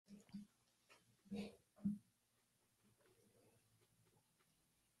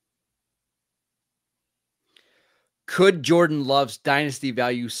Could Jordan Love's dynasty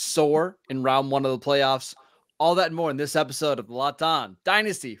value soar in round one of the playoffs? All that and more in this episode of the Locked On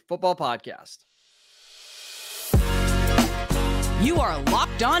Dynasty Football Podcast. You are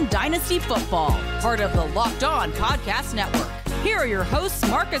Locked On Dynasty Football, part of the Locked On Podcast Network. Here are your hosts,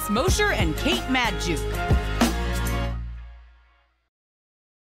 Marcus Mosher and Kate Madjuk.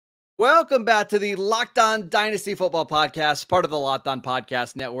 Welcome back to the Locked On Dynasty Football Podcast, part of the Locked On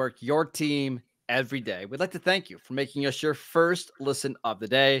Podcast Network, your team every day. We'd like to thank you for making us your first listen of the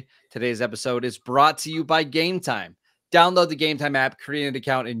day. Today's episode is brought to you by Gametime. Download the Gametime app, create an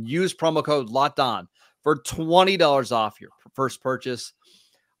account, and use promo code LOCKEDON for $20 off your first purchase.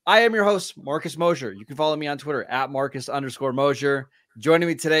 I am your host, Marcus Mosher. You can follow me on Twitter at Marcus_Mosher. Joining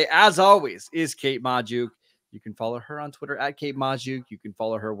me today, as always, is Kate Madjuk. You can follow her on Twitter at Kate Madjuk. You can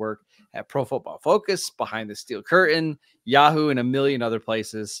follow her work at Pro Football Focus, Behind the Steel Curtain, Yahoo, and a million other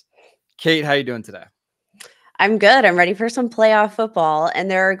places. Kate, how you doing today? I'm good. I'm ready for some playoff football, and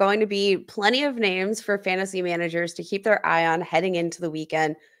there are going to be plenty of names for fantasy managers to keep their eye on heading into the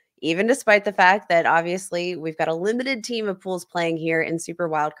weekend, even despite the fact that obviously we've got a limited team of pools playing here in Super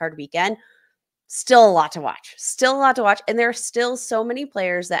Wildcard Weekend. Still a lot to watch. And there are still so many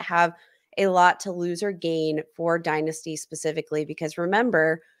players that have a lot to lose or gain for Dynasty specifically, because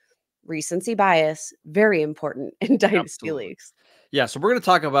remember, recency bias, very important in Dynasty leagues. Yeah, so we're going to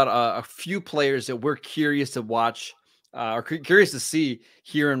talk about a few players that we're curious to watch or curious to see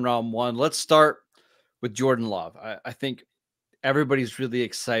here in round one. Let's start with Jordan Love. I think everybody's really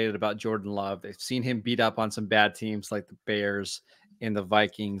excited about Jordan Love. They've seen him beat up on some bad teams like the Bears and the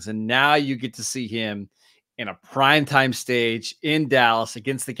Vikings, and now you get to see him in a primetime stage in Dallas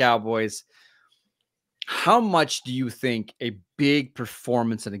against the Cowboys. How much do you think a big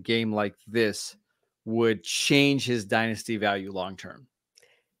performance in a game like this would change his dynasty value long-term?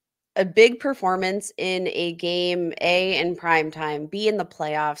 A big performance in a game, A, in primetime, B, in the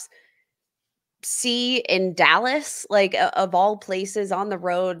playoffs, C, in Dallas, like of all places on the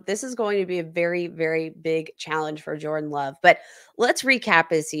road. This is going to be a very, very big challenge for Jordan Love. But let's recap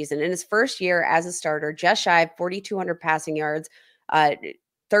his season. In his first year as a starter, just shy of 4,200 passing yards,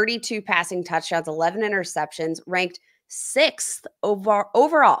 32 passing touchdowns, 11 interceptions, ranked 6th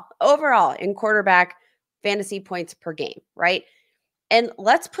overall in quarterback fantasy points per game, right? And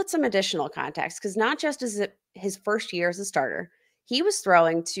let's put some additional context, because not just is it his first year as a starter, he was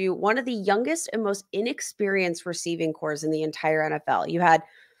throwing to one of the youngest and most inexperienced receiving corps in the entire NFL. You had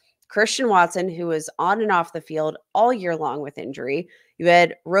Christian Watson, who was on and off the field all year long with injury. You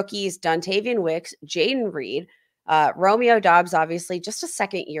had rookies Dontavian Wicks, Jaden Reed, Romeo Doubs, obviously just a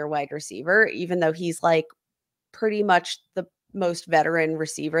second-year wide receiver, even though he's like pretty much the most veteran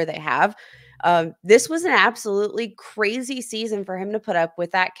receiver they have. This was an absolutely crazy season for him to put up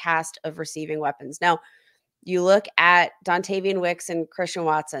with that cast of receiving weapons. Now, you look at Dontavian Wicks and Christian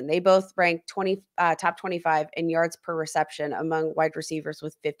Watson. They both ranked top 25 in yards per reception among wide receivers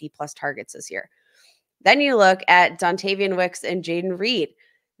with 50-plus targets this year. Then you look at Dontavian Wicks and Jaden Reed.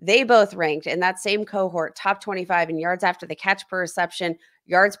 They both ranked in that same cohort, top 25 in yards after the catch per reception,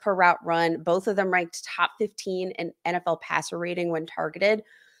 yards per route run. Both of them ranked top 15 in NFL passer rating when targeted.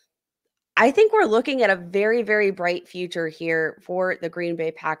 I think we're looking at a very, very bright future here for the Green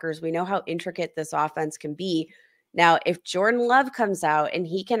Bay Packers. We know how intricate this offense can be. Now, if Jordan Love comes out and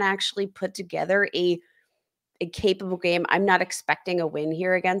he can actually put together a capable game, I'm not expecting a win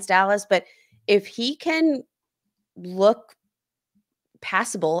here against Dallas, but if he can look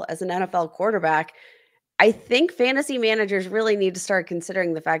passable as an NFL quarterback, I think fantasy managers really need to start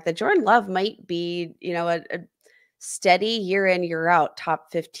considering the fact that Jordan Love might be, a steady year in, year out,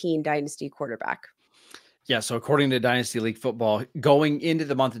 top 15 dynasty quarterback. Yeah, so according to Dynasty League Football, going into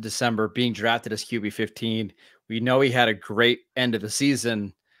the month of December, being drafted as QB 15, we know he had a great end of the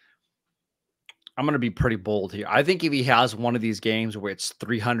season. I'm going to be pretty bold here. I think if he has one of these games where it's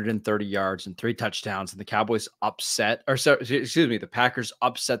 330 yards and 3 touchdowns and the Packers upset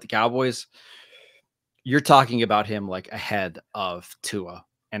the Cowboys, you're talking about him like ahead of Tua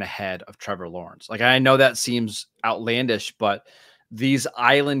and ahead of Trevor Lawrence. Like, I know that seems outlandish, but these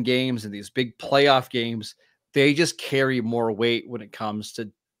island games and these big playoff games, they just carry more weight when it comes to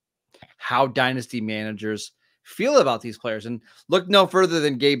how dynasty managers feel about these players. And look no further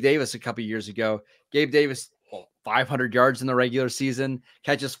than Gabe Davis a couple years ago. Gabe Davis, 500 yards in the regular season,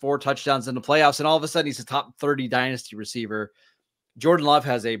 catches 4 touchdowns in the playoffs, and all of a sudden he's a top 30 dynasty receiver. Jordan Love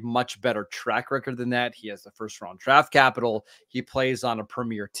has a much better track record than that. He has the first-round draft capital. He plays on a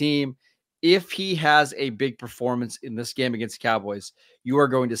premier team. If he has a big performance in this game against the Cowboys, you are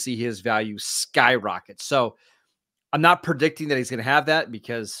going to see his value skyrocket. So I'm not predicting that he's going to have that,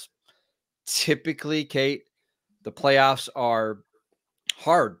 because typically, Kate, the playoffs are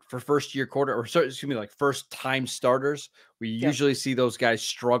hard for first-year first-time starters. We usually see those guys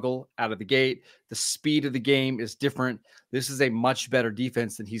struggle out of the gate. The speed of the game is different. This is a much better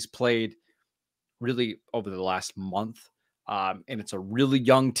defense than he's played really over the last month. And it's a really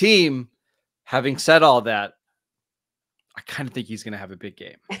young team. Having said all that, I kind of think he's going to have a big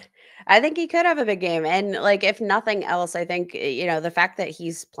game. I think he could have a big game. And like, if nothing else, I think, the fact that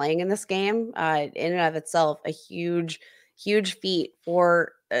he's playing in this game in and of itself, a huge feat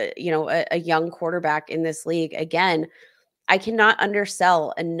for, a young quarterback in this league. Again, I cannot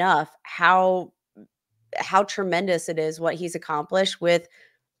undersell enough how tremendous it is what he's accomplished with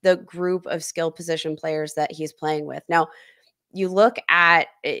the group of skill position players that he's playing with. Now, you look at,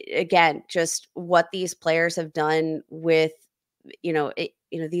 again, just what these players have done with,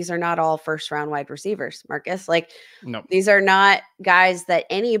 these are not all first round wide receivers, Marcus. Like, no, these are not guys that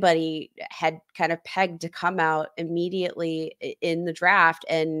anybody had kind of pegged to come out immediately in the draft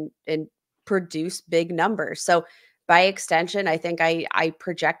and produce big numbers. So by extension, I think I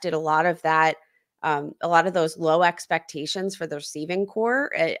projected a lot of that, a lot of those low expectations for the receiving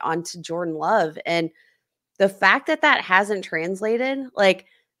core onto Jordan Love. And the fact that that hasn't translated, like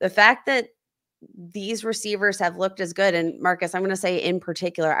the fact that these receivers have looked as good. And Marcus, I'm going to say in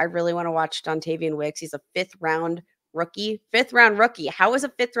particular, I really want to watch Dontavian Wicks. He's a fifth round rookie. How is a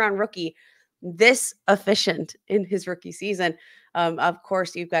fifth round rookie this efficient in his rookie season? Of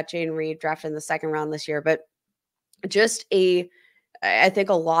course, you've got Jayden Reed drafted in the second round this year, but just I think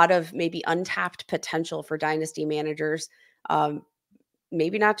a lot of maybe untapped potential for dynasty managers.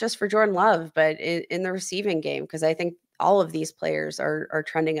 Maybe not just for Jordan Love, but in the receiving game, because I think all of these players are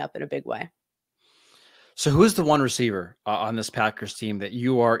trending up in a big way. So who's the one receiver on this Packers team that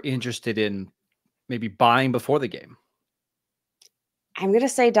you are interested in maybe buying before the game? I'm going to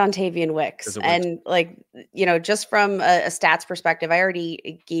say Dontavian Wicks. And just from a stats perspective, I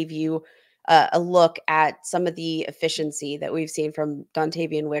already gave you a look at some of the efficiency that we've seen from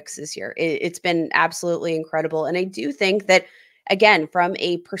Dontavian Wicks this year. It's been absolutely incredible. And I do think that, again, from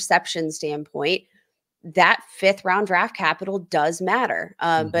a perception standpoint, that fifth round draft capital does matter.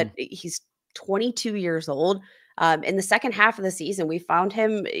 But he's 22 years old. In the second half of the season, we found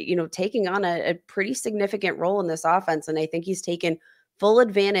him, taking on a pretty significant role in this offense. And I think he's taken full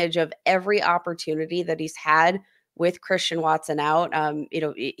advantage of every opportunity that he's had with Christian Watson out.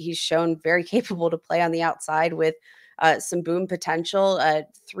 He's shown very capable to play on the outside with some boom potential,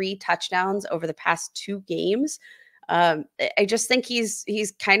 3 touchdowns over the past 2 games. I just think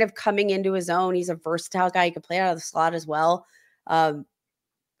he's kind of coming into his own. He's a versatile guy. He can play out of the slot as well.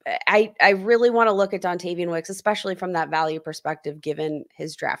 I really want to look at Dontavian Wicks, especially from that value perspective, given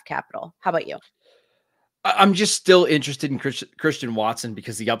his draft capital. How about you? I'm just still interested in Christian Watson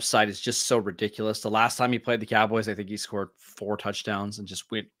because the upside is just so ridiculous. The last time he played the Cowboys, I think he scored 4 touchdowns and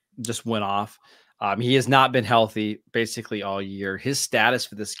just went off. He has not been healthy basically all year. His status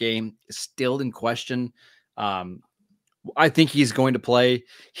for this game is still in question. I think he's going to play.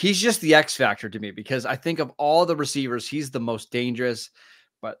 He's just the X factor to me because I think of all the receivers, he's the most dangerous.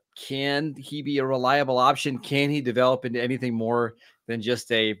 But can he be a reliable option? Can he develop into anything more than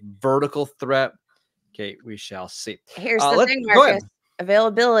just a vertical threat? Okay, we shall see. Here's the thing, Marcus.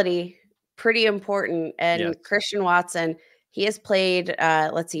 Availability, pretty important. And yes. Christian Watson, he has played,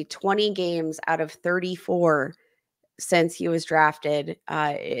 20 games out of 34 since he was drafted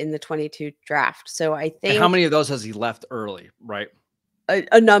in the 22 draft. So I think— And how many of those has he left early, right?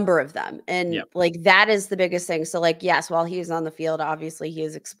 A number of them. And that is the biggest thing. So yes, while he is on the field, obviously he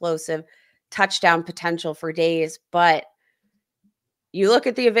is explosive, touchdown potential for days, but you look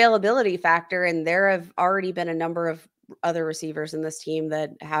at the availability factor and there have already been a number of other receivers in this team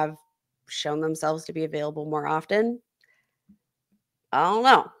that have shown themselves to be available more often. I don't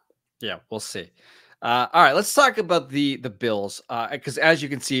know. Yeah, we'll see. All right, let's talk about the Bills, because as you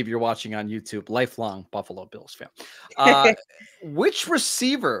can see, if you're watching on YouTube, lifelong Buffalo Bills fan. Which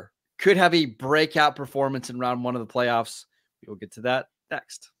receiver could have a breakout performance in round 1 of the playoffs? We will get to that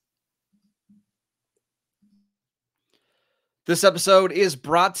next. This episode is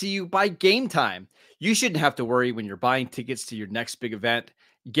brought to you by Gametime. You shouldn't have to worry when you're buying tickets to your next big event.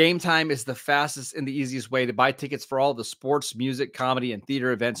 Gametime is the fastest and the easiest way to buy tickets for all the sports, music, comedy, and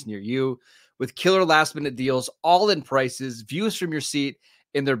theater events near you. With killer last-minute deals, all-in prices, views from your seat,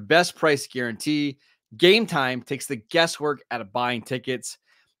 and their best price guarantee, Gametime takes the guesswork out of buying tickets.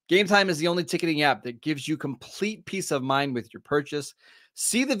 Gametime is the only ticketing app that gives you complete peace of mind with your purchase.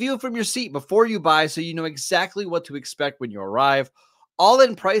 See the view from your seat before you buy so you know exactly what to expect when you arrive.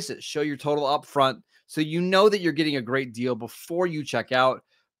 All-in prices show your total up front so you know that you're getting a great deal before you check out.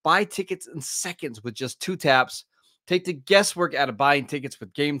 Buy tickets in seconds with just 2 taps. Take the guesswork out of buying tickets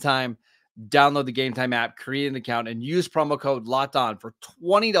with Gametime. Download the Gametime app, create an account, and use promo code LOCKEDON for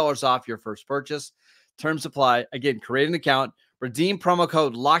 $20 off your first purchase. Terms apply. Again, create an account, redeem promo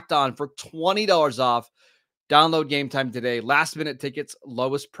code LOCKEDON for $20 off. Download Gametime today. Last minute tickets,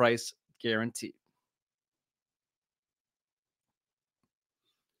 lowest price guaranteed.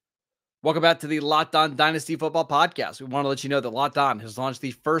 Welcome back to the Locked On Dynasty Football Podcast. We want to let you know that Locked On has launched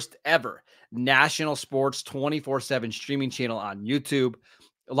the first ever national sports 24/7 streaming channel on YouTube.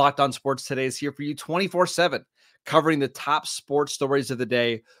 Locked On Sports Today is here for you 24/7, covering the top sports stories of the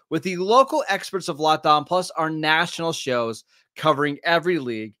day with the local experts of Locked On, plus our national shows covering every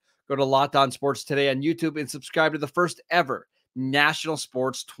league. Go to Locked On Sports Today on YouTube and subscribe to the first ever national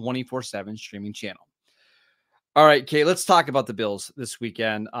sports 24/7 streaming channel. All right, Kate, let's talk about the Bills this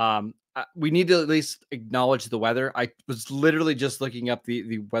weekend. We need to at least acknowledge the weather. I was literally just looking up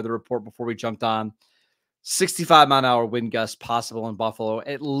the weather report before we jumped on. 65-mile-an-hour wind gusts possible in Buffalo.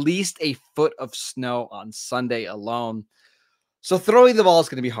 At least a foot of snow on Sunday alone. So throwing the ball is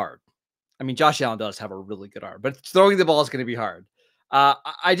going to be hard. I mean, Josh Allen does have a really good arm, but throwing the ball is going to be hard.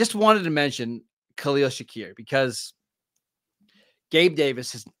 I just wanted to mention Khalil Shakir because Gabe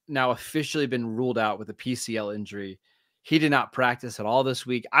Davis has now officially been ruled out with a PCL injury. He did not practice at all this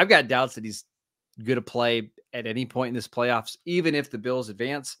week. I've got doubts that he's going to play at any point in this playoffs, even if the Bills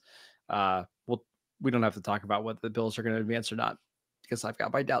advance. We don't have to talk about whether the Bills are going to advance or not because I've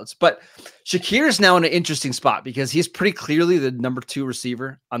got my doubts. But Shakir is now in an interesting spot because he's pretty clearly the number 2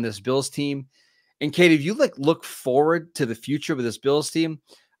 receiver on this Bills team. And Kate, if you look forward to the future with this Bills team,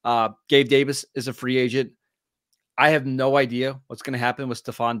 Gabe Davis is a free agent. I have no idea what's going to happen with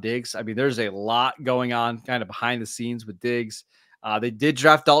Stephon Diggs. I mean, there's a lot going on kind of behind the scenes with Diggs. They did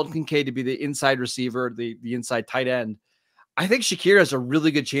draft Dalton Kincaid to be the inside receiver, the inside tight end. I think Shakir has a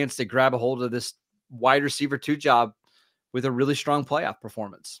really good chance to grab a hold of this wide receiver 2 job with a really strong playoff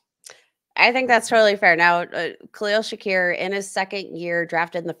performance. I think that's totally fair. Now, Khalil Shakir in his second year,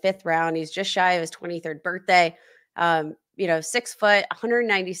 drafted in the 5th round. He's just shy of his 23rd birthday. 6 foot,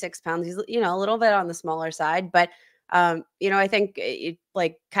 196 pounds. He's, a little bit on the smaller side, but I think it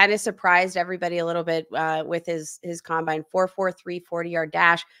kind of surprised everybody a little bit with his combine 4.43 40-yard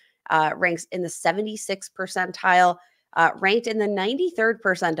dash, ranks in the 76th percentile, ranked in the 93rd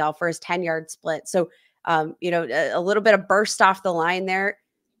percentile for his 10-yard split. So, a little bit of burst off the line there.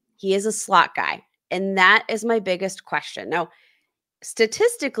 He is a slot guy, and that is my biggest question. Now,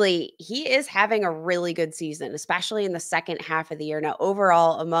 statistically, he is having a really good season, especially in the second half of the year. Now,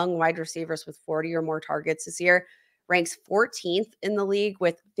 overall, among wide receivers with 40 or more targets this year, ranks 14th in the league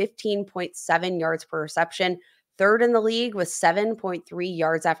with 15.7 yards per reception, 3rd in the league with 7.3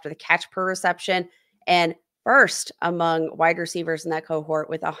 yards after the catch per reception, and first among wide receivers in that cohort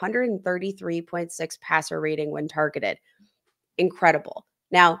with 133.6 passer rating when targeted. Incredible.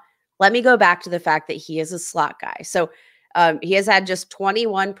 Now, let me go back to the fact that he is a slot guy. So he has had just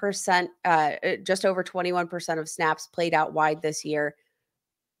 21%, just over 21% of snaps played out wide this year.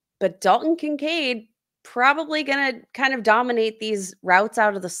 But Dalton Kincaid probably going to kind of dominate these routes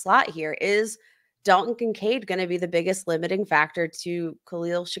out of the slot here. Is Dalton Kincaid going to be the biggest limiting factor to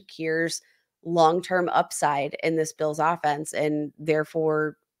Khalil Shakir's long-term upside in this Bills offense and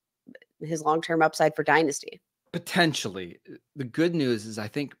therefore his long-term upside for Dynasty? Potentially. The good news is I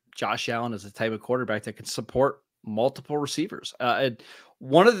think Josh Allen is the type of quarterback that can support multiple receivers. And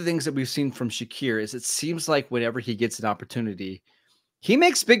one of the things that we've seen from Shakir is it seems like whenever he gets an opportunity, he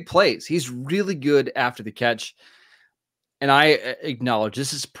makes big plays. He's really good after the catch. And I acknowledge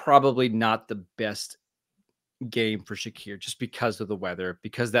this is probably not the best game for Shakir just because of the weather,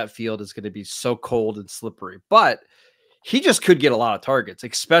 because that field is going to be so cold and slippery. But he just could get a lot of targets,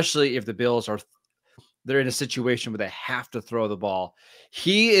 especially if the Bills they're in a situation where they have to throw the ball.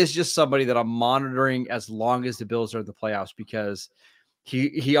 He is just somebody that I'm monitoring as long as the Bills are in the playoffs because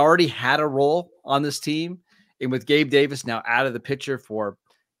he already had a role on this team. And with Gabe Davis now out of the picture for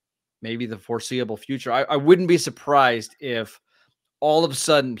maybe the foreseeable future, I wouldn't be surprised if all of a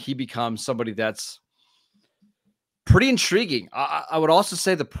sudden he becomes somebody that's pretty intriguing. I would also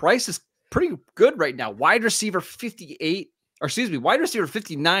say the price is pretty good right now. Wide receiver 59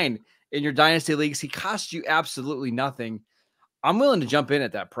 in your dynasty leagues. He costs you absolutely nothing. I'm willing to jump in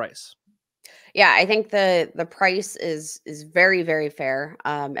at that price. Yeah, I think the price is very, very fair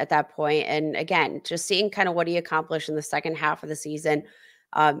at that point. And again, just seeing kind of what he accomplished in the second half of the season.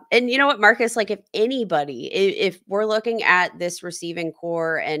 And you know what, Marcus, if anybody, if we're looking at this receiving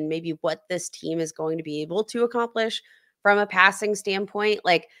core and maybe what this team is going to be able to accomplish from a passing standpoint,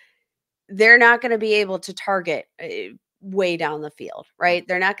 they're not going to be able to target way down the field, right?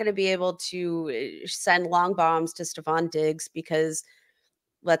 They're not going to be able to send long bombs to Stephon Diggs because,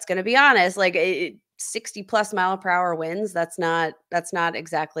 let's going to be honest, like 60 plus mile per hour winds, that's not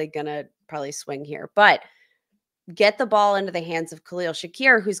exactly going to probably swing here. But get the ball into the hands of Khalil.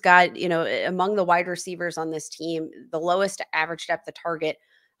 Shakir, who's got, among the wide receivers on this team, the lowest average depth of target,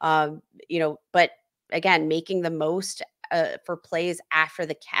 but again, making the most for plays after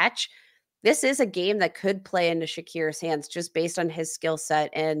the catch. This is a game that could play into Shakir's hands just based on his skill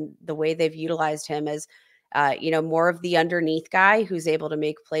set and the way they've utilized him as, more of the underneath guy who's able to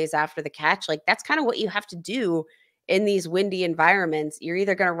make plays after the catch. Like, that's kind of what you have to do in these windy environments. You're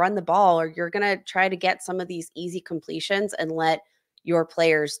either going to run the ball or you're going to try to get some of these easy completions and let your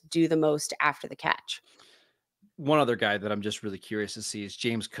players do the most after the catch. One other guy that I'm just really curious to see is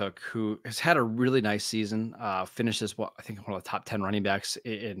James Cook, who has had a really nice season, finishes I think one of the top 10 running backs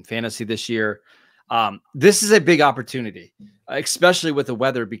in fantasy this year. This is a big opportunity, especially with the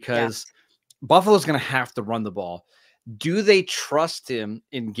weather, because Buffalo's going to have to run the ball. Do they trust him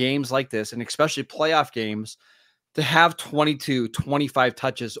in games like this, and especially playoff games, to have 22, 25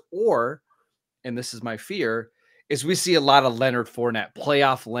 touches? Or, and this is my fear, is we see a lot of Leonard Fournette,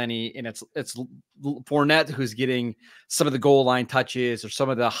 playoff Lenny, and it's Fournette who's getting some of the goal line touches or some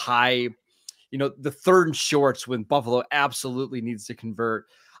of the high, the third and shorts when Buffalo absolutely needs to convert.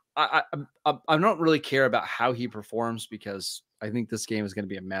 I don't really care about how he performs because I think this game is going to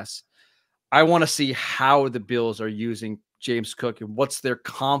be a mess. I want to see how the Bills are using James Cook and what's their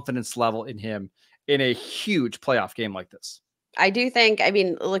confidence level in him in a huge playoff game like this. I do think,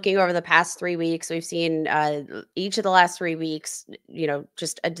 looking over the past 3 weeks, we've seen each of the last 3 weeks,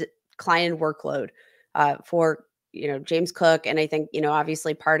 just a decline in workload for, James Cook. And I think,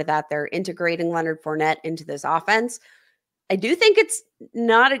 obviously part of that, they're integrating Leonard Fournette into this offense. I do think it's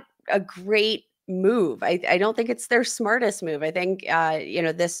not a great move. I don't think it's their smartest move. I think,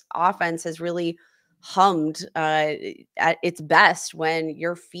 this offense has really hummed at its best when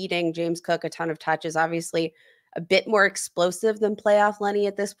you're feeding James Cook a ton of touches. Obviously, a bit more explosive than playoff Lenny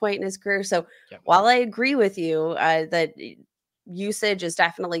at this point in his career. So while I agree with you that usage is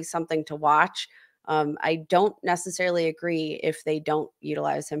definitely something to watch, I don't necessarily agree if they don't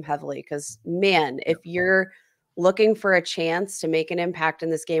utilize him heavily. Because, man, if you're looking for a chance to make an impact in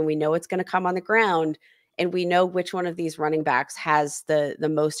this game, we know it's going to come on the ground, and we know which one of these running backs has the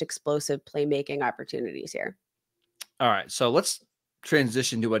most explosive playmaking opportunities here. All right, so let's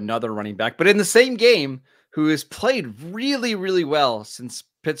transition to another running back, but in the same game, who has played really, really well since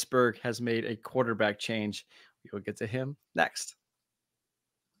Pittsburgh has made a quarterback change. We will get to him next.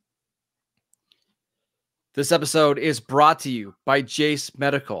 This episode is brought to you by Jase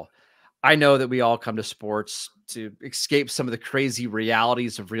Medical. I know that we all come to sports to escape some of the crazy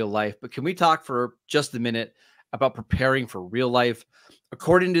realities of real life, but can we talk for just a minute about preparing for real life?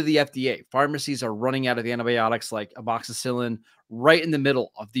 According to the FDA, pharmacies are running out of antibiotics like amoxicillin right in the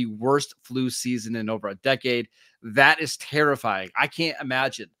middle of the worst flu season in over a decade. That is terrifying. I can't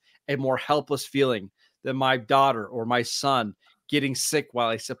imagine a more helpless feeling than my daughter or my son getting sick while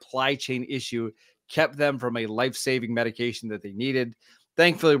a supply chain issue kept them from a life-saving medication that they needed.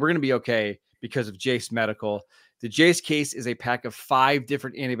 Thankfully, we're going to be okay because of Jase Medical. The Jase case is a pack of 5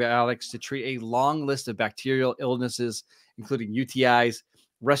 different antibiotics to treat a long list of bacterial illnesses, including UTIs,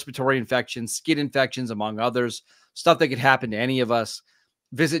 respiratory infections, skin infections, among others, stuff that could happen to any of us.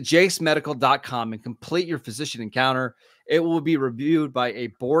 Visit jasemedical.com and complete your physician encounter. It will be reviewed by a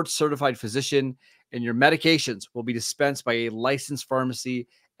board-certified physician, and your medications will be dispensed by a licensed pharmacy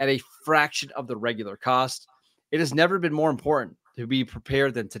at a fraction of the regular cost. It has never been more important to be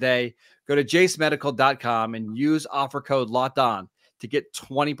prepared than today. Go to jasemedical.com and use offer code LOCKEDON to get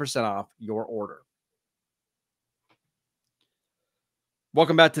 20% off your order.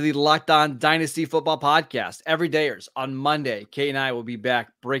 Welcome back to the Locked On Dynasty Football Podcast. Everydayers on Monday, Kate and I will be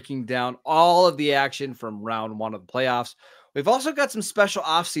back breaking down all of the action from round 1 of the playoffs. We've also got some special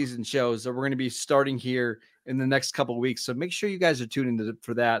offseason shows that we're going to be starting here in the next couple of weeks. So make sure you guys are tuning in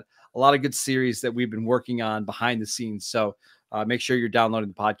for that. A lot of good series that we've been working on behind the scenes. So make sure you're downloading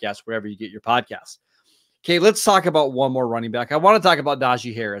the podcast wherever you get your podcasts. Okay, let's talk about one more running back. I want to talk about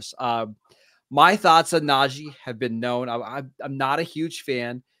Najee Harris. My thoughts on Najee have been known. I'm not a huge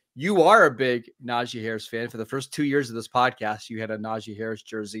fan. You are a big Najee Harris fan. For the first 2 years of this podcast, you had a Najee Harris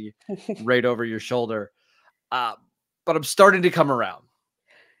jersey right over your shoulder. But I'm starting to come around.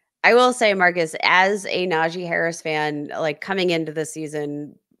 I will say, Marcus, as a Najee Harris fan, like coming into the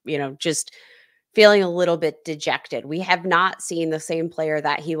season, just feeling a little bit dejected. We have not seen the same player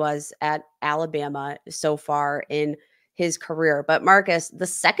that he was at Alabama so far in his career. But Marcus, the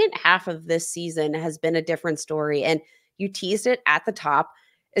second half of this season has been a different story. And You teased it at the top,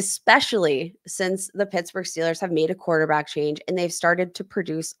 especially since the Pittsburgh Steelers have made a quarterback change and they've started to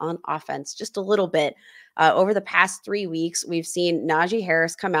produce on offense just a little bit. Over the past 3 weeks, we've seen Najee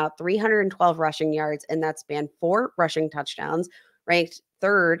Harris come out 312 rushing yards in that span, 4 rushing touchdowns, ranked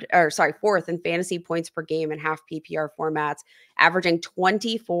fourth in fantasy points per game in half PPR formats, averaging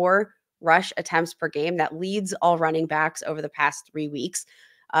 24 rush attempts per game. That leads all running backs over the past 3 weeks.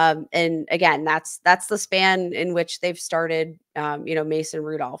 And again, that's the span in which they've started, Mason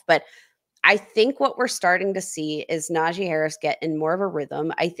Rudolph. But I think what we're starting to see is Najee Harris get in more of a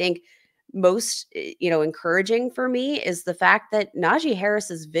rhythm. I think most, encouraging for me is the fact that Najee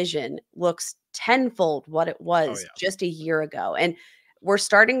Harris's vision looks tenfold what it was just a year ago. And we're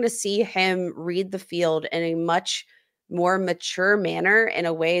starting to see him read the field in a much more mature manner, in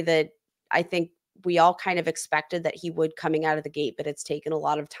a way that I think we all kind of expected that he would coming out of the gate, but it's taken a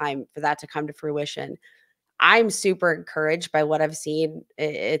lot of time for that to come to fruition. I'm super encouraged by what I've seen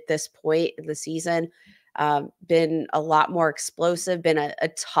at this point in the season. Been a lot more explosive, been a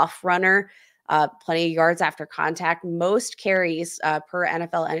tough runner, plenty of yards after contact, most carries per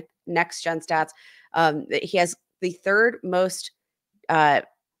NFL Next Gen Stats. He has the third most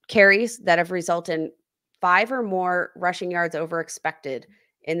carries that have resulted in 5 or more rushing yards over expected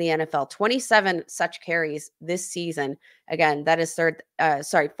in the NFL. 27 such carries this season. Again, that is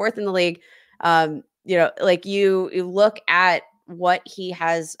fourth in the league. You look at what he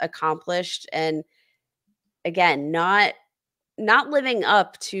has accomplished, and again, not living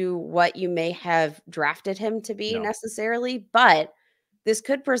up to what you may have drafted him to be necessarily, but this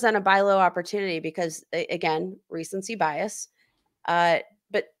could present a buy low opportunity because, again, recency bias. But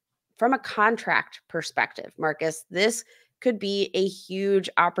from a contract perspective, Marcus, this could be a huge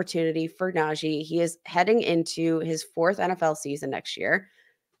opportunity for Najee. He is heading into his 4th NFL season next year.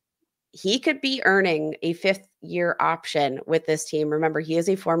 He could be earning a 5th-year option with this team. Remember, he is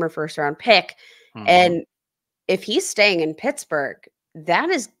a former first-round pick. Mm-hmm. And if he's staying in Pittsburgh, that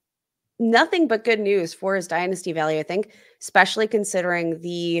is nothing but good news for his dynasty value, I think, especially considering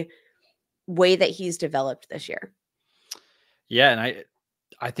the way that he's developed this year. Yeah, and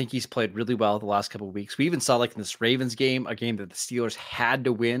I think he's played really well the last couple of weeks. We even saw, like, in this Ravens game, a game that the Steelers had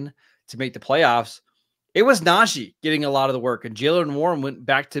to win to make the playoffs. It was Najee getting a lot of the work, and Jaylen Warren went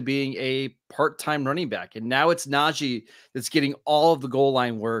back to being a part-time running back. And now it's Najee that's getting all of the goal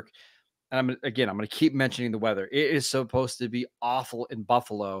line work. And I'm going to keep mentioning the weather. It is supposed to be awful in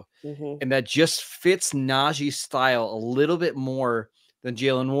Buffalo. Mm-hmm. And that just fits Najee's style a little bit more than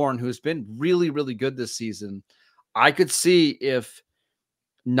Jaylen Warren, who's been really, really good this season. I could see if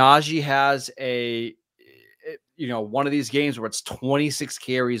Najee has one of these games where it's 26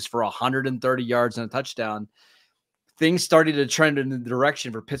 carries for 130 yards and a touchdown, things started to trend in the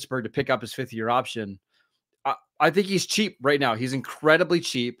direction for Pittsburgh to pick up his 5th-year option. I think he's cheap right now. He's incredibly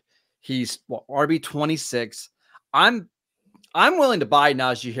cheap. He's RB 26. I'm willing to buy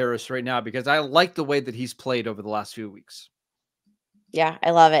Najee Harris right now because I like the way that he's played over the last few weeks. Yeah, I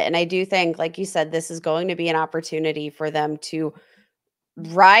love it. And I do think, like you said, this is going to be an opportunity for them to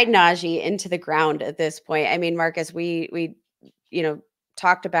ride Najee into the ground at this point. I mean, Marcus, we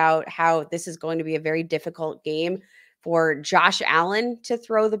talked about how this is going to be a very difficult game for Josh Allen to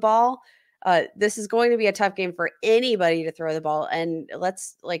throw the ball. This is going to be a tough game for anybody to throw the ball. And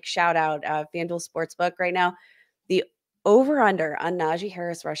let's shout out FanDuel Sportsbook right now. The over-under on Najee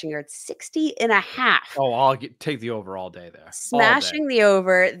Harris rushing yards, 60.5. Oh, I'll take the over all day there. Smashing the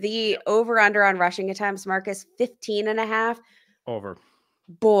over. The over-under on rushing attempts, Marcus, 15.5. Over.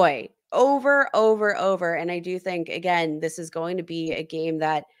 Boy, over. And I do think, again, this is going to be a game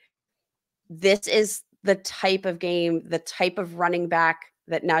that this is the type of game, the type of running back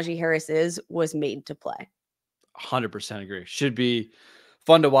that Najee Harris was made to play. 100% agree. Should be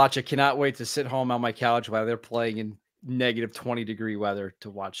fun to watch. I cannot wait to sit home on my couch while they're playing in negative 20-degree weather to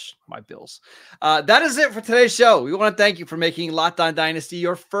watch my Bills. That is it for today's show. We want to thank you for making Locked On Dynasty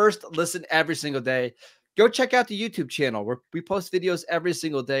your first listen every single day. Go check out the YouTube channel where we post videos every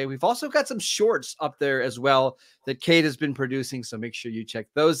single day. We've also got some shorts up there as well that Kate has been producing, so make sure you check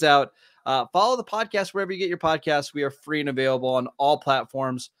those out. Follow the podcast wherever you get your podcasts. We are free and available on all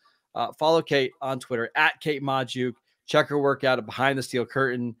platforms. Follow Kate on Twitter at Kate Majuk. Check her workout at Behind the Steel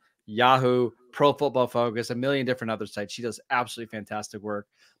Curtain, Yahoo, Pro Football Focus, a million different other sites. She does absolutely fantastic work.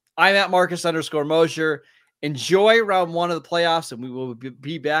 I'm at Marcus_Mosher. Enjoy round 1 of the playoffs, and we will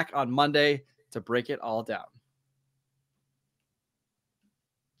be back on Monday to break it all down.